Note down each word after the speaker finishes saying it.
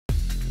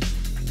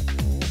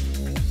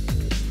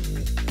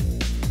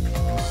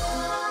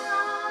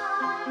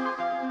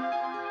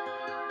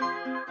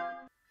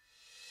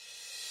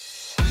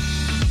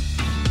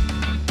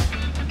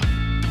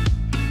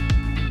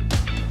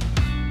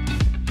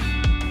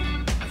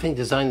think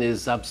design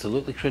is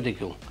absolutely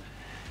critical.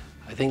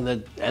 I think that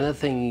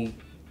anything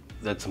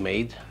that's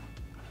made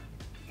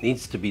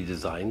needs to be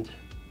designed,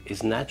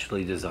 is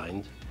naturally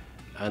designed,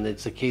 and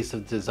it's a case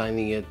of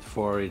designing it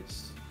for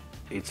its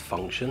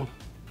function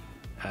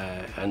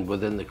and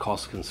within the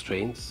cost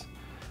constraints.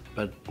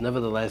 But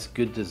nevertheless,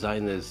 good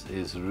design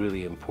is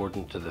really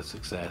important to the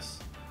success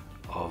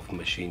of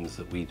machines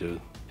that we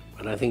do.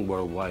 And I think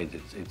worldwide,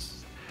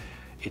 it's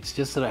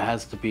just that it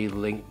has to be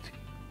linked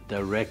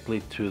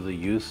directly to the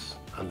use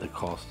and the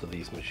cost of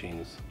these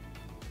machines.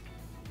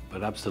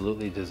 But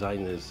absolutely,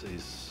 design is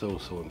so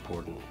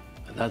important.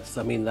 And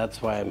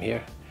that's why I'm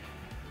here.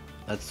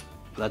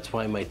 That's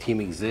why my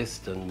team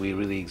exists, and we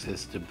really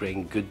exist to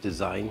bring good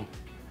design,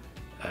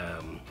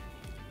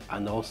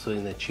 and also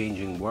in a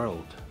changing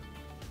world.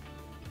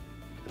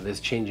 And this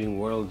changing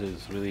world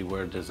is really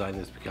where design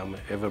has become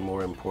ever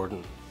more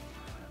important.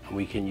 And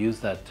we can use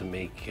that to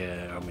make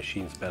our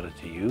machines better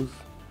to use,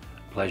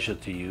 pleasure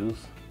to use,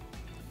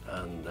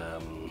 and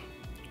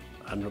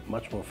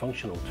much more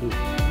functional too.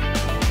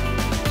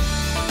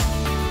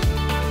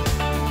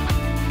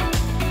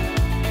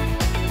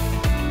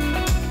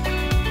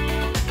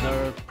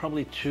 There are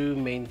probably two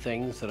main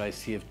things that I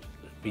see have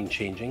been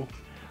changing.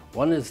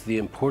 One is the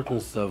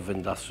importance of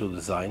industrial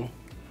design,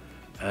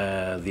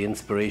 the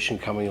inspiration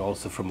coming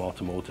also from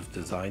automotive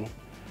design,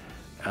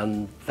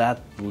 and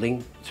that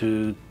linked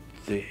to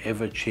the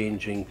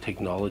ever-changing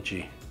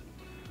technology.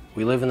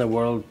 We live in a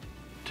world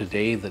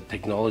today that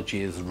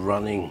technology is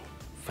running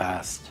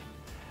fast,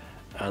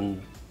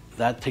 and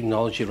that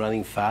technology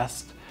running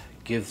fast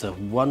gives a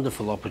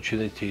wonderful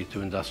opportunity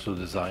to industrial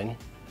design,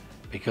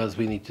 because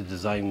we need to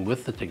design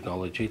with the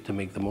technology to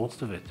make the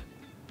most of it.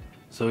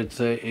 So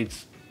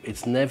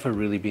it's never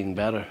really been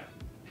better.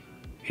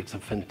 It's a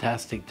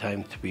fantastic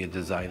time to be a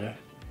designer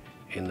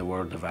in the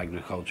world of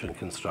agriculture and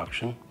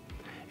construction.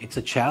 It's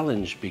a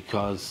challenge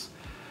because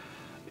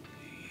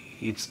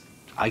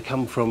I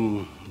come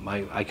from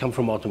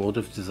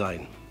automotive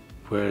design,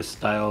 where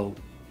style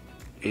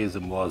is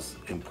and was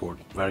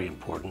important, very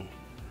important.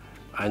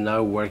 I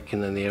now work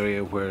in an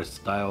area where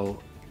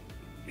style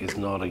is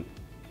not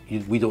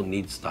we don't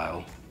need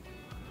style,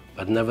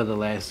 but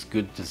nevertheless,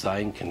 good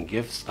design can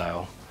give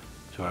style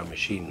to our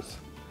machines.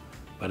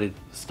 But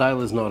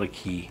style is not a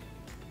key.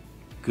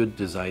 Good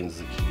design is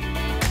the key.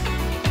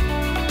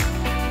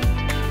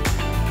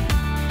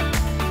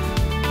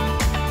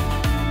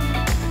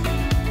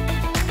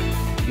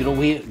 You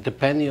know,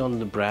 depending on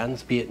the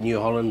brands, be it New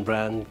Holland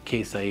brand,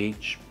 Case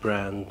IH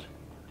brand,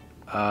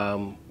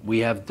 we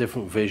have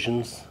different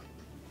visions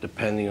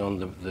depending on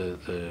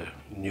the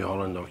New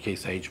Holland or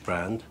Case IH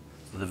brand.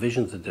 So the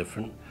visions are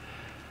different.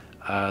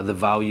 The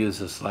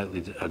values are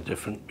slightly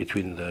different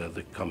between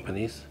the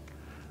companies.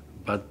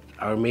 But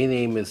our main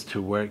aim is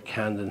to work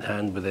hand in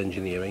hand with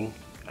engineering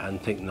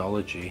and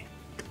technology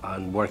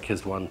and work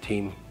as one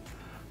team.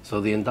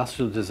 So the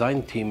industrial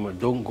design team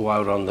don't go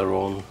out on their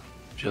own,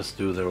 just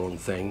do their own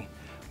thing.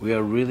 We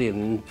are really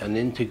an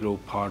integral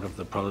part of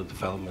the product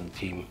development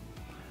team,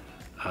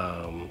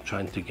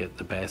 trying to get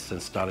the best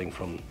and starting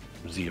from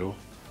zero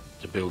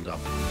to build up.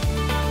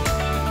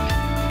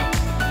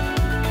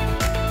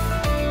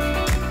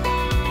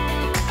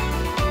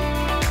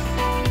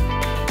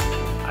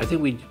 I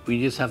think we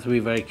just have to be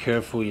very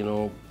careful, you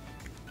know,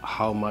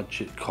 how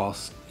much it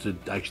costs to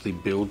actually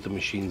build the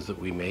machines that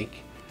we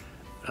make.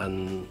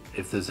 And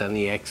if there's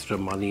any extra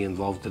money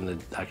involved in the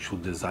actual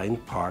design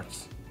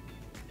parts,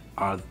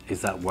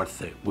 is that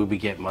worth it? Will we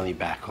get money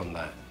back on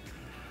that?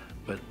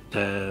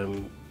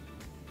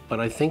 But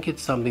I think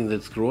it's something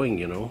that's growing,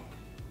 you know.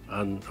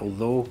 And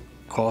although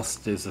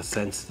cost is a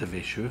sensitive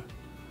issue,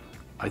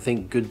 I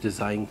think good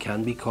design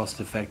can be cost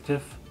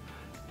effective.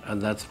 And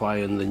that's why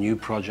in the new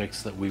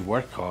projects that we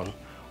work on,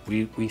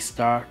 we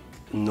start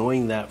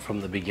knowing that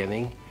from the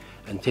beginning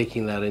and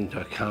taking that into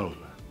account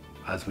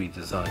as we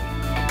design.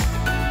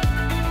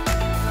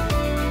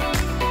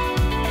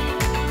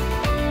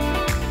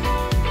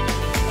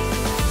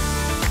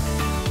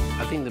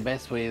 I think the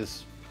best way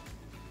is,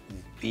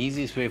 the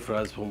easiest way for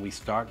us when we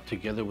start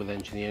together with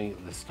engineering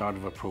at the start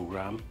of a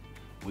program,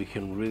 we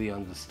can really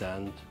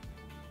understand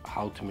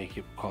how to make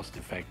it cost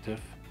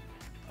effective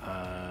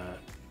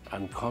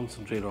and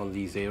concentrate on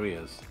these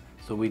areas.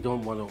 So we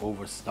don't want to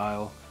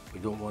overstyle, we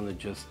don't want to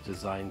just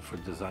design for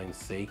design's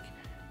sake.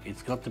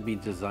 It's got to be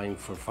designed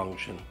for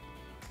function.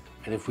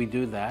 And if we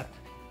do that,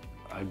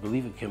 I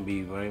believe it can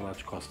be very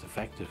much cost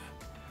effective.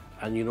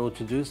 And you know,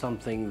 to do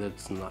something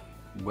that's not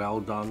well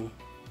done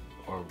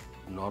or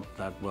not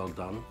that well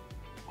done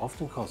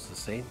often costs the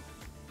same.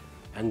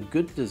 And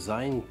good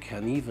design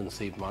can even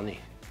save money.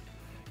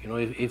 You know,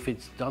 if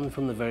it's done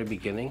from the very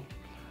beginning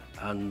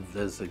and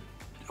there's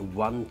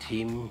one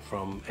team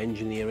from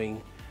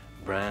engineering,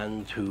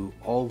 brand, who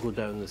all go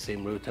down the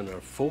same route and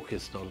are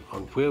focused on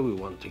where we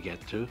want to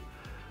get to,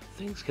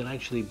 things can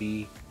actually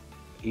be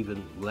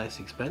even less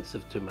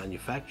expensive to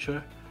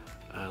manufacture,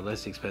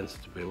 less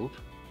expensive to build,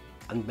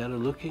 and better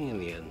looking in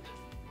the end.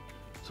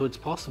 So it's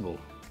possible.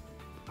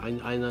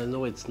 I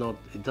know it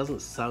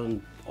doesn't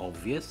sound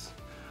obvious,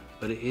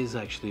 but it is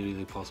actually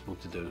really possible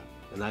to do.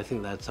 And I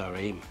think that's our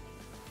aim,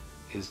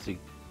 is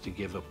to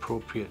give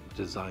appropriate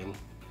design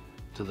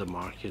to the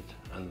market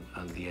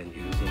and the end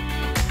user.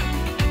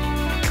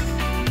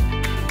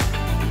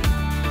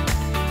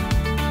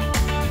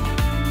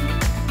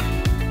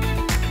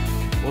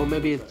 Or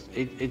maybe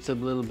it's a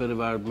little bit of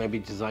our maybe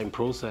design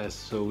process.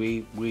 So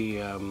we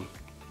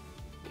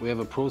have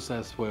a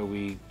process where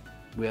we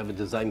have a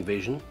design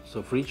vision.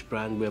 So for each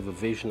brand, we have a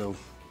vision of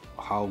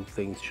how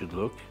things should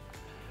look.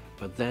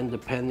 But then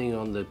depending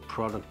on the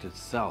product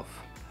itself,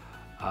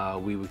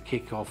 we would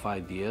kick off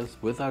ideas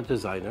with our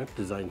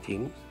design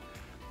teams,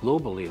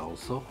 globally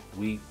also.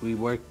 We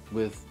work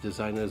with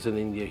designers in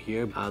India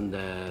here and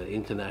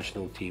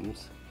international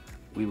teams.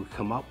 We would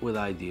come up with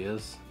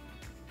ideas.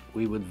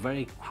 We would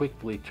very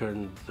quickly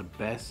turn the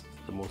best,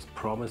 the most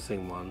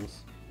promising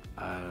ones,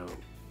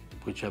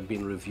 which have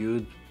been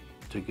reviewed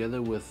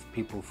together with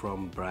people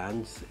from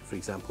brands, for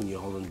example, New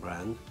Holland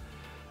brand,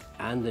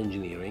 and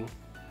engineering.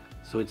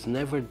 So it's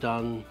never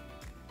done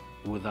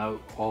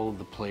without all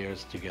the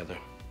players together,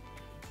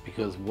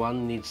 because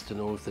one needs to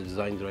know if the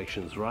design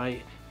direction is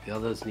right, the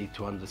others need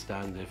to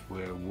understand if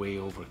we're way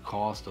over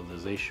cost or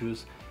there's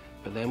issues,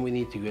 but then we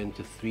need to go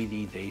into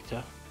 3D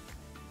data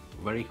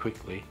very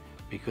quickly,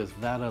 because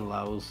that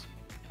allows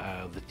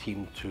the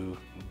team to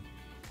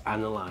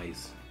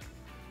analyze.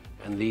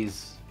 And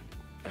these,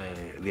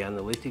 the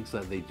analytics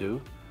that they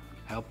do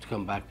help to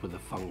come back with a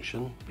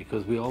function,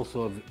 because we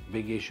also have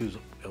big issues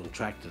on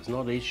tractors.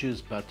 Not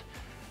issues, but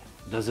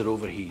does it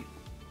overheat?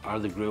 Are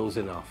the grills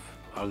enough?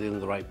 Are they in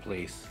the right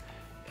place?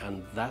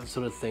 And that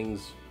sort of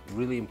thing's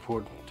really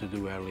important to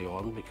do early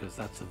on, because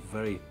that's a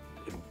very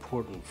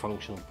important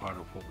functional part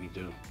of what we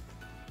do.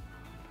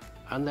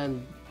 And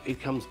then it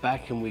comes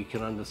back and we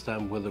can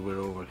understand whether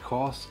we're over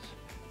cost.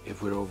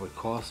 If we're over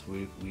cost,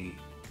 we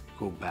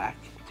go back,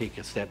 take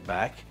a step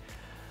back,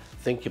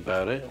 think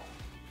about it,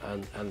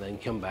 and then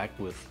come back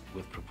with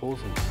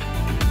proposals.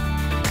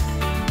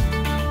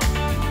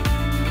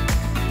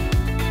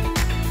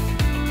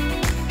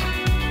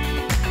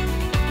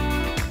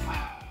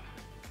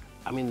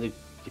 I mean, the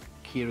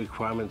key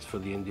requirements for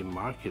the Indian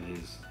market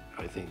is,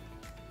 I think,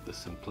 the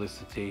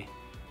simplicity,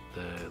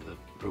 the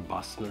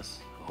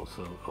robustness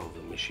also of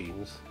the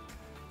machines.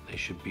 They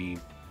should be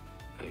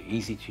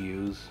easy to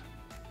use,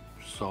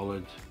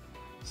 solid,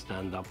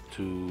 stand up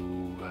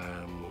to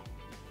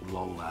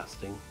long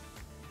lasting.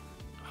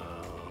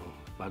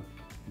 But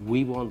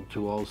we want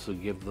to also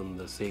give them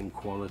the same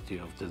quality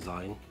of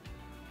design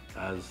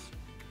as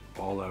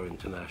all our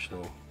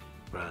international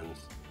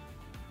brands.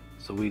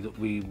 So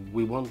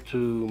we want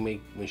to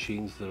make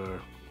machines that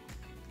are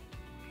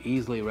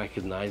easily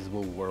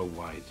recognizable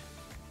worldwide,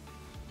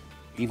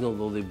 even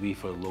though they be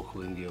for a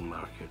local Indian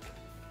market.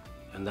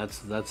 And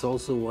that's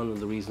also one of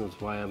the reasons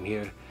why I'm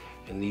here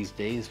in these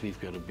days. We've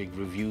got a big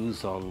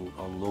reviews on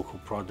local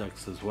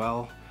products as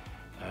well.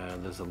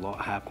 There's a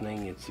lot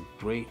happening. It's a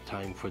great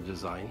time for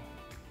design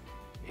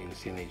in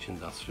CNH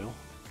Industrial.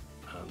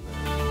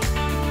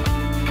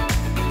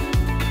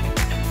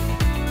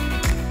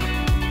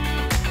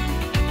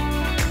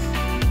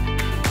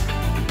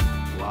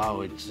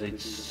 Wow,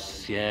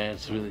 it's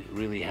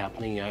really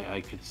happening.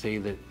 I could say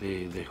that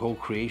the whole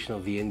creation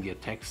of the India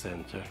Tech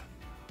Center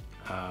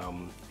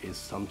is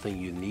something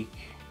unique,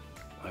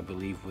 I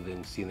believe,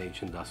 within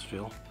CNH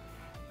Industrial.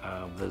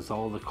 There's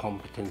all the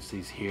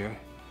competencies here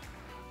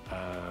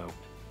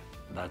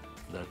that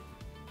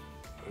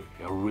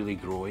are really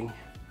growing,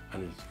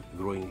 and it's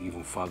growing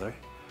even further,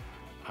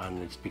 and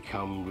it's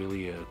become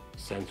really a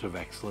center of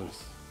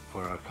excellence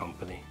for our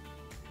company.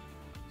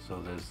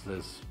 So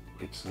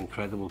it's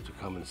incredible to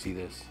come and see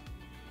this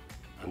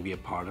and be a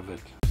part of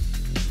it.